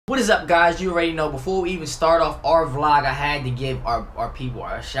What is up, guys? You already know, before we even start off our vlog, I had to give our people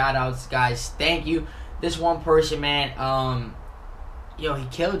our shout outs, guys. Thank you. This one person, man, yo, he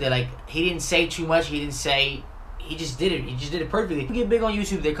killed it. Like, he didn't say too much. He didn't say, he just did it. He just did it perfectly. You get big on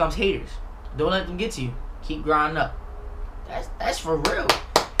YouTube, there comes haters. Don't let them get to you. Keep grinding up. That's for real.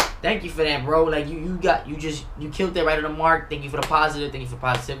 Thank you for that, bro. Like, you killed that right on the mark. Thank you for the positive. Thank you for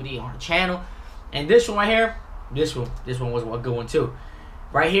positivity on the channel. And this one right here, this one was a good one too.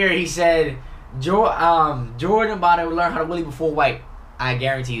 Right here, he said, Jordan about to learn how to wheelie before white. I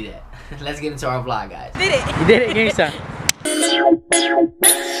guarantee you that. Let's get into our vlog, guys. Did it? You did it. Give me some.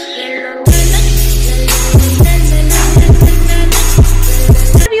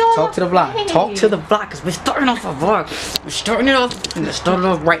 Talk to the vlog. Talk to the vlog, because we're starting off a vlog. We're starting it off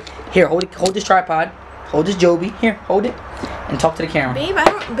right here. Hold this tripod. Hold this Joby. Here, hold it. And talk to the camera. Babe,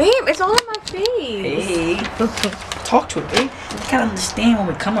 it's all on my face. Hey. Talk to it, babe. You gotta understand where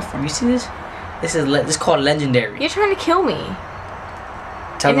we're coming from. You see this? This is called legendary. You're trying to kill me.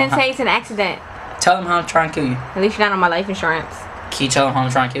 And then say it's an accident. Tell him how I'm trying to kill you. At least you're not on my life insurance. Can you tell him how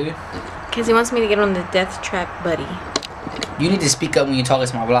I'm trying to kill you? Because he wants me to get on the death trap, buddy. You need to speak up when you talk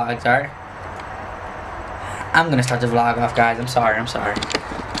to my vlogs, alright? I'm gonna start the vlog off, guys. I'm sorry.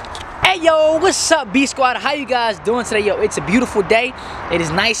 Hey, yo, what's up, B Squad? How you guys doing today? Yo, it's a beautiful day. It is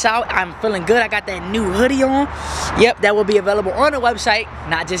nice out. I'm feeling good. I got that new hoodie on. Yep, that will be available on the website.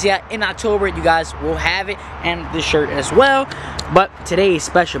 Not just yet. In October, you guys will have it. And the shirt as well. But today is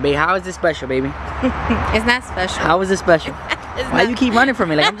special, baby. How is this special, baby? It's not special. How is this special? Why you keep running from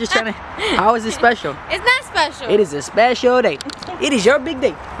me? Like, I'm just trying to... How is this special? It's not special. It is a special day. It is your big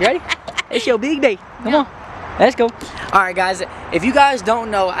day. You ready? It's your big day. Come on. Let's go. Alright, guys. If you guys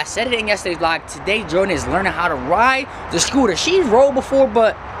don't know, I said it in yesterday's vlog. Today, Jordan is learning how to ride the scooter. She's rolled before,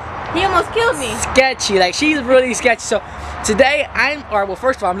 but... He almost killed me. Sketchy. Like, she's really sketchy. So, today, well,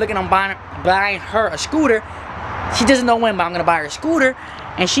 first of all, I'm looking on buying her a scooter. She doesn't know when, but I'm going to buy her a scooter.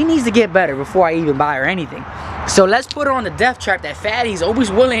 And she needs to get better before I even buy her anything. So let's put her on the death trap that Fatty's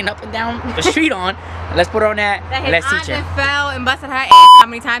always wheeling up and down the street on. Let's put her on that. And let's teach her. Fell and busted her ass how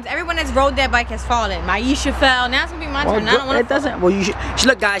many times? Everyone that's rode that bike has fallen. Maisha fell. Now it's gonna be my turn. I don't want to. Doesn't. Well, you should.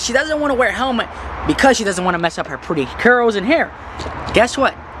 Look, guys. She doesn't want to wear a helmet because she doesn't want to mess up her pretty curls and hair. Guess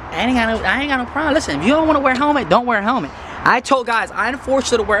what? I ain't got no problem. Listen, if you don't want to wear a helmet, don't wear a helmet. I told guys I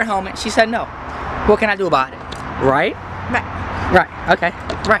enforced her to wear a helmet. She said no. What can I do about it? Right? Right. Okay.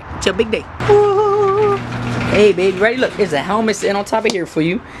 Right. Till big day. Woo. Hey, baby, ready? Look, there's a helmet sitting on top of here for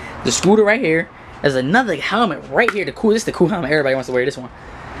you. The scooter right here. There's another helmet right here. This is the cool helmet. Everybody wants to wear this one.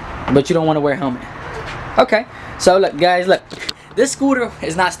 But you don't want to wear a helmet. Okay. So, look, guys, look. This scooter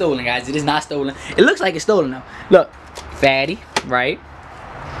is not stolen, guys. It is not stolen. It looks like it's stolen, though. Look. Fatty, right?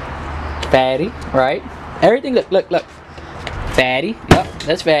 Fatty, right? Everything, look. Fatty. Yep,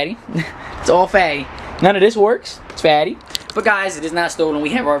 that's Fatty. It's all Fatty. None of this works. It's Fatty. But, guys, it is not stolen.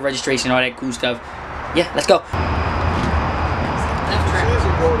 We have our registration, all that cool stuff. Yeah, let's go.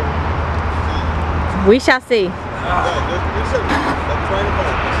 We shall see. No.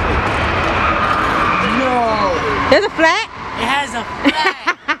 There's a flat? It has a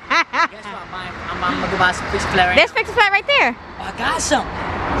flat. Guess what? I'm gonna go buy some fish flat right There's fixed flat right there. now. I got some.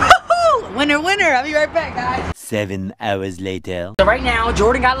 Woohoo! Winner. I'll be right back, guys. 7 hours later. So right now,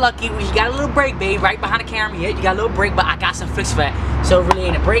 Jordan got lucky. We got a little break, babe, right behind the camera. Yeah, you got a little break, but I got some fix flat. So it really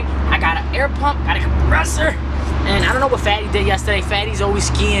ain't a break. I got an air pump, got a compressor. And I don't know what Fatty did yesterday. Fatty's always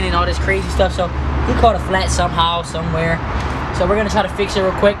skiing and all this crazy stuff. So he caught a flat somehow, somewhere. So we're going to try to fix it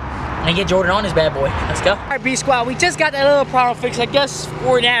real quick and get Jordan on this bad boy. Let's go. All right, B Squad. We just got that little problem fixed, I guess,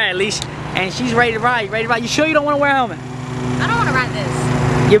 for now at least. And she's ready to ride. You sure you don't want to wear a helmet? I don't want to ride this.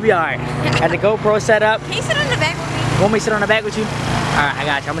 You'll be all right. Got the GoPro set up. Can you sit on the back with me? Want me to sit on the back with you? All right, I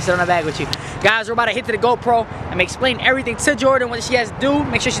got you. I'm going to sit on the back with you. Guys, we're about to hit to the GoPro and explain everything to Jordan, what she has to do.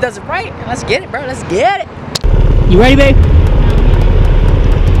 Make sure she does it right. And let's get it, bro. Let's get it. You ready, babe?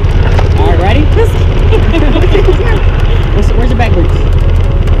 All right, ready? Where's your back brakes? All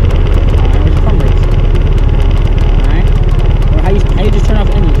right, where's your front brakes? All right. Or how you just turn off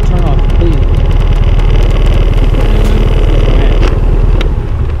the engine? Just turn it off, please.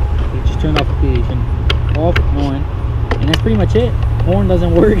 You just turn off the PH. Off, on. And that's pretty much it. Horn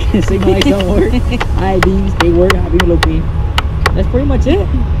doesn't work. Signal lights don't work. High beams, they work. High beam, low beam. That's pretty much it.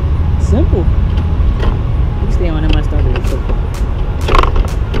 Simple. Stay on him, I started it.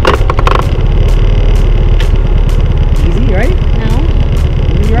 Easy, right? No.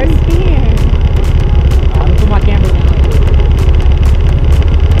 You ready? Here. I'm gonna put my camera down.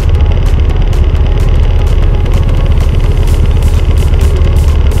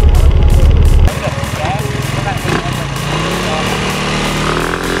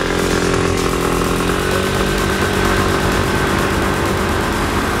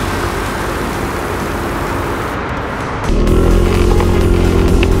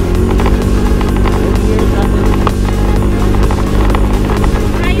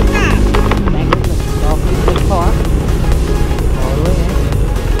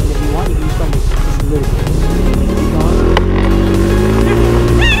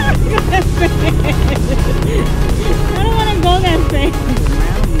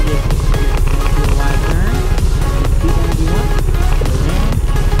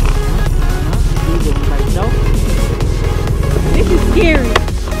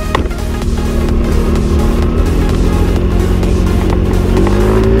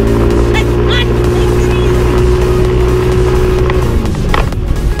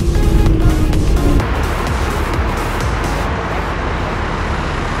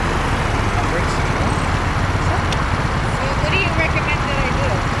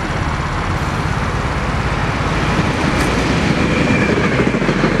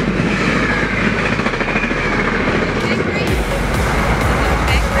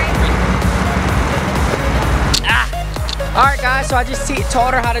 guys, so I just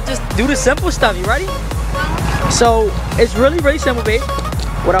taught her how to just do the simple stuff. You ready? So it's really, really simple, babe.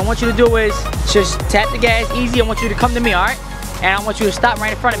 What I want you to do is just tap the gas easy. I want you to come to me, all right? And I want you to stop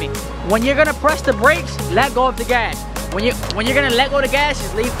right in front of me. When you're gonna press the brakes, let go of the gas. When you're gonna let go of the gas,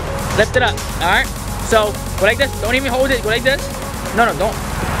 just lift it up, all right? So go like this. Don't even hold it. Go like this. No, don't.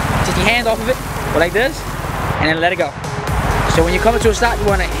 Take your hands off of it. Go like this, and then let it go. So when you come into a stop, you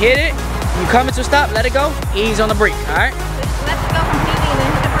wanna hit it. You come into a stop, let it go. Ease on the brake, all right? Let it go completely and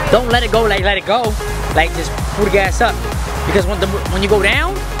then hit the brake. Don't let it go like let it go. Like just pull the gas up. Because when you go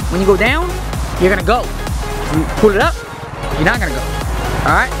down, you're gonna go. If you pull it up, you're not gonna go.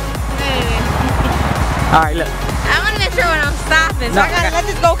 All right? All right, look. I want to make sure when I'm stopping. So I gotta let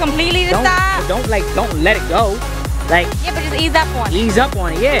this go completely to stop. Don't let it go. Like yeah, but just ease up on it. Ease up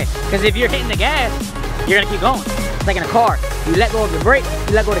on it, yeah. Because if you're hitting the gas, you're gonna keep going. It's like in a car. You let go of the brake,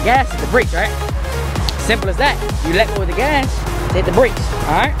 you let go of the gas, the brakes, right? Simple as that. You let go of the gas, hit the brakes.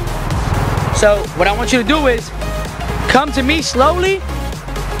 All right? So what I want you to do is come to me slowly.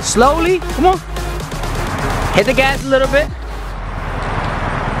 Come on. Hit the gas a little bit.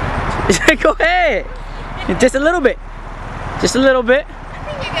 Go ahead. Just a little bit. Just a little bit. I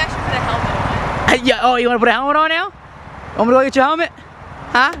think maybe I should put a helmet on. Yeah. Oh, you want to put a helmet on now? Want me to go get your helmet?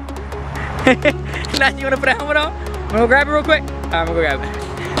 Huh? Now you want to put a helmet on? I'm gonna go grab it real quick. All right, I'm gonna go grab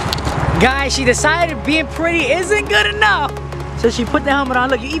it. Guys, she decided being pretty isn't good enough. So she put the helmet on.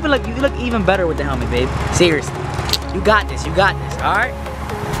 Look, you look even better with the helmet, babe. Seriously. You got this, all right?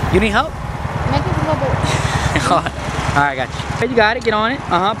 You need help? Make it a little bit. All right, got you. Okay, you got it, get on it.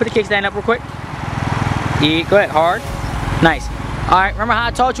 Put the kickstand up real quick. Yeah, go ahead, hard. Nice. All right, remember how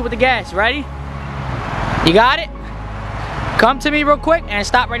I taught you with the gas, ready? You got it? Come to me real quick and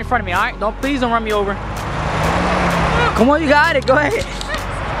stop right in front of me, all right? Please don't run me over. Come on, you got it, go ahead.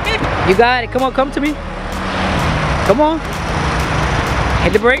 You got it, come on, come to me. Come on.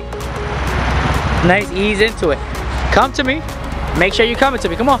 Hit the brake. Nice, ease into it. Come to me. Make sure you're coming to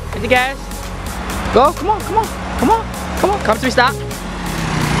me. Come on, hit the gas. Go, come on. Come to me, stop.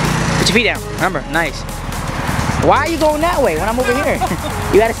 Put your feet down, remember, nice. Why are you going that way when I'm over here?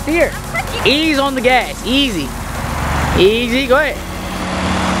 You gotta steer. Ease on the gas, easy. Easy, go ahead.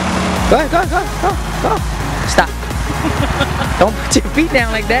 Go. Stop. Don't put your feet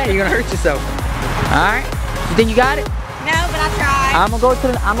down like that, you're gonna hurt yourself. All right, you think you got it? No, but I'll try. I'm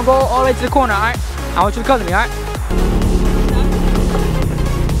gonna go all the way to the corner, all right? I want you to come to me, all right?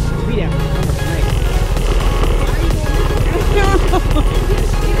 Feet down.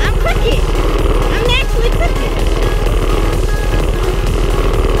 I'm cooking. I'm actually cooking.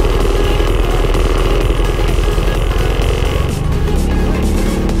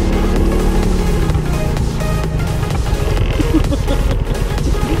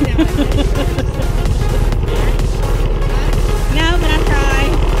 No, but I'll try.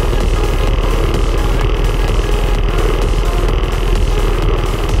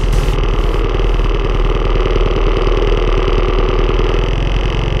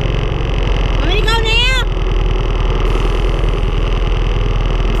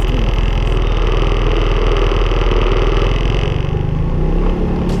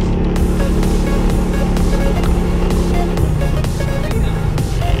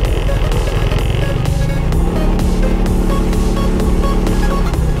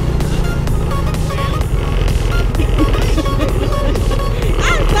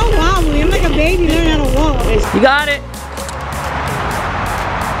 You got it.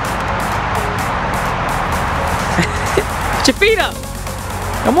 Put your feet up.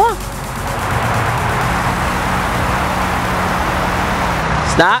 Come on.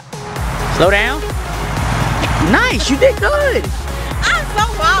 Stop. Slow down. Nice, you did good. I'm so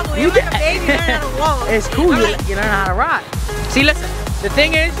wobbly. I'm like a baby learning how to walk. It's cool. You learn how to ride. See, listen. The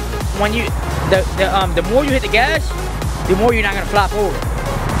thing is, when you the more you hit the gas, the more you're not gonna flop over.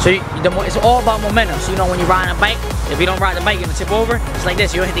 So it's all about momentum. So you know when you're riding a bike, if you don't ride the bike, you're gonna tip over. It's like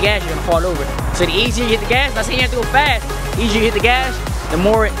this. You don't hit the gas, you're gonna fall over. So the easier you hit the gas, not saying you have to go fast. The easier you hit the gas, the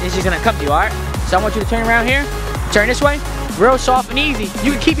more it's just gonna come to you. All right. So I want you to turn around here. Turn this way. Real soft and easy.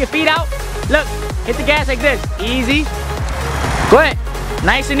 You can keep your feet out. Look, hit the gas like this. Easy. Go ahead.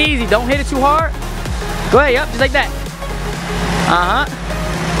 Nice and easy. Don't hit it too hard. Go ahead. Yep, just like that.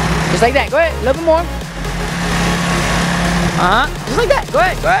 Just like that. Go ahead. A little bit more. Just like that. Go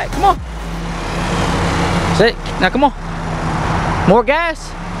ahead. Come on. Sit. Now come on. More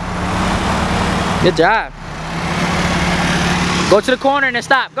gas. Good job. Go to the corner and then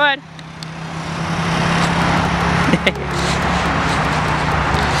stop. Go ahead.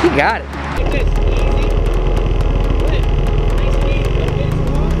 She got it. Like this. Easy. Good. Nice and easy. Don't get it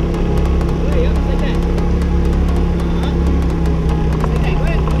too hard. Good. Yep, like that.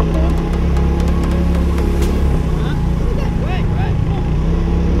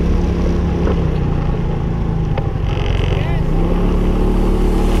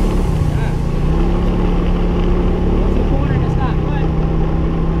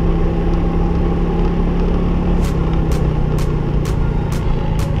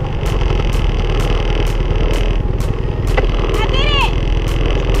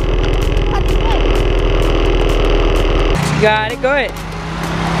 ahead.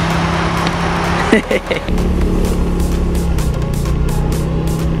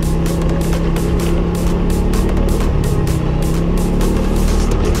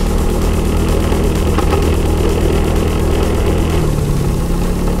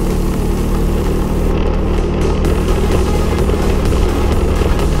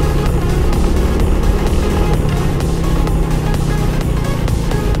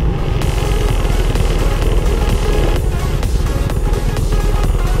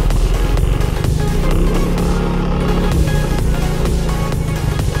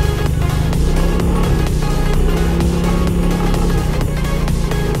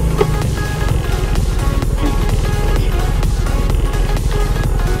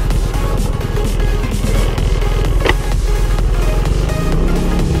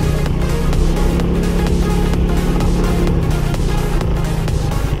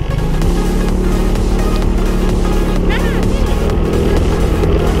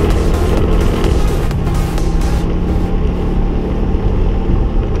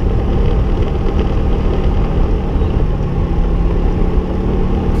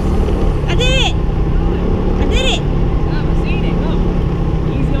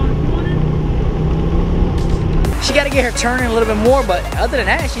 She got to get her turning a little bit more, but other than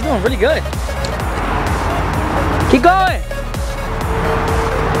that, she's doing really good. Keep going.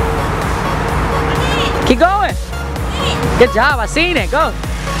 Keep going. Good job. I seen it. Go.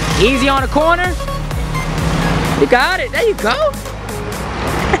 Easy on the corner. You got it. There you go.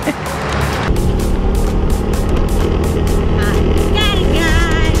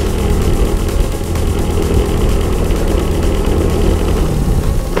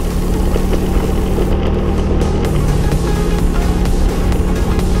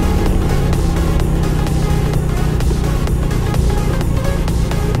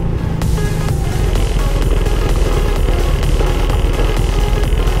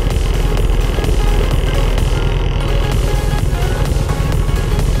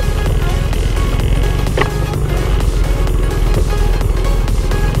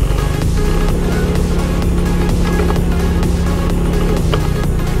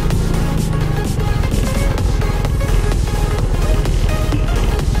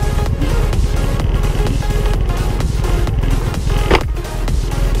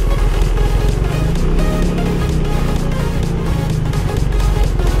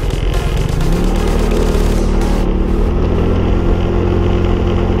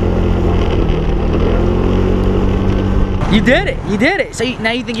 You did it. You did it. So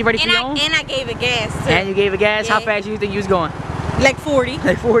now you think you're ready for your own? And I gave it gas too. And you gave it gas? Yeah. How fast do you think you was going? Like 40.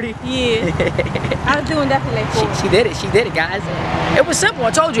 Like 40? Yeah. I was doing definitely like 40. She did it. She did it, guys. It was simple.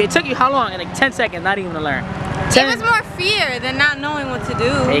 I told you. It took you how long? Like 10 seconds, not even to learn. It was more fear than not knowing what to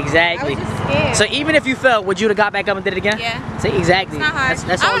do. Exactly. I was just scared. So even if you fell, would you have got back up and did it again? Yeah. See, exactly. It's not hard.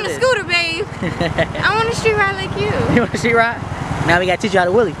 That's I all want it a is. scooter, babe. I want a street ride like you. You want a street ride? Now we gotta teach you how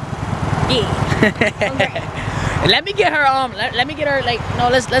to wheelie. Yeah. Okay. Let me get her like no,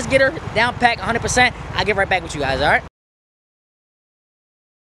 let's get her down pack 100%. I'll get right back with you guys, all right?